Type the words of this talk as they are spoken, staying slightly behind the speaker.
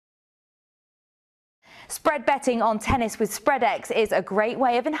Spread betting on tennis with Spreadex is a great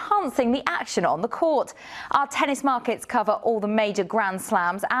way of enhancing the action on the court. Our tennis markets cover all the major Grand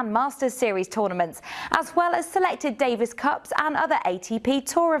Slams and Masters Series tournaments, as well as selected Davis Cups and other ATP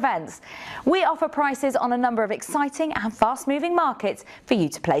Tour events. We offer prices on a number of exciting and fast-moving markets for you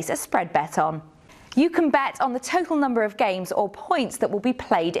to place a spread bet on. You can bet on the total number of games or points that will be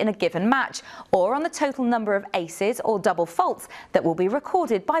played in a given match, or on the total number of aces or double faults that will be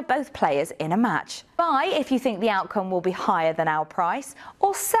recorded by both players in a match. Buy if you think the outcome will be higher than our price,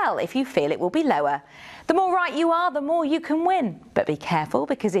 or sell if you feel it will be lower. The more right you are, the more you can win. But be careful,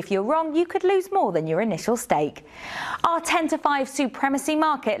 because if you're wrong, you could lose more than your initial stake. Our 10-to-5 supremacy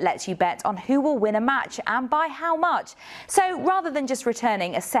market lets you bet on who will win a match and by how much. So rather than just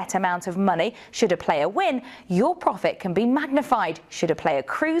returning a set amount of money should a player win, your profit can be magnified should a player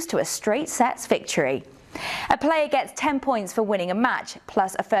cruise to a straight sets victory. A player gets 10 points for winning a match,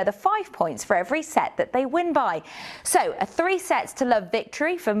 plus a further 5 points for every set that they win by. So a 3 sets to love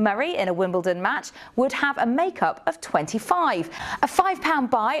victory for Murray in a Wimbledon match would have a makeup of 25. A £5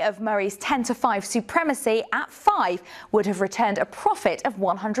 buy of Murray's 10-to-5 supremacy at 5 would have returned a profit of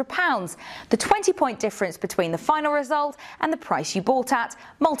 £100. The 20-point difference between the final result and the price you bought at,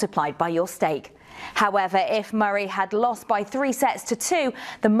 multiplied by your stake. However, if Murray had lost by 3 sets to 2,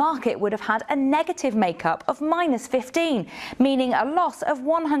 the market would have had a negative makeup of -15, meaning a loss of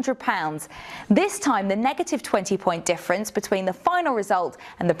 £100. This time, the negative 20-point difference between the final result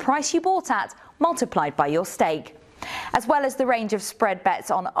and the price you bought at, multiplied by your stake. As well as the range of spread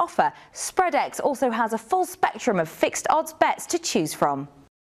bets on offer, Spreadex also has a full spectrum of fixed odds bets to choose from.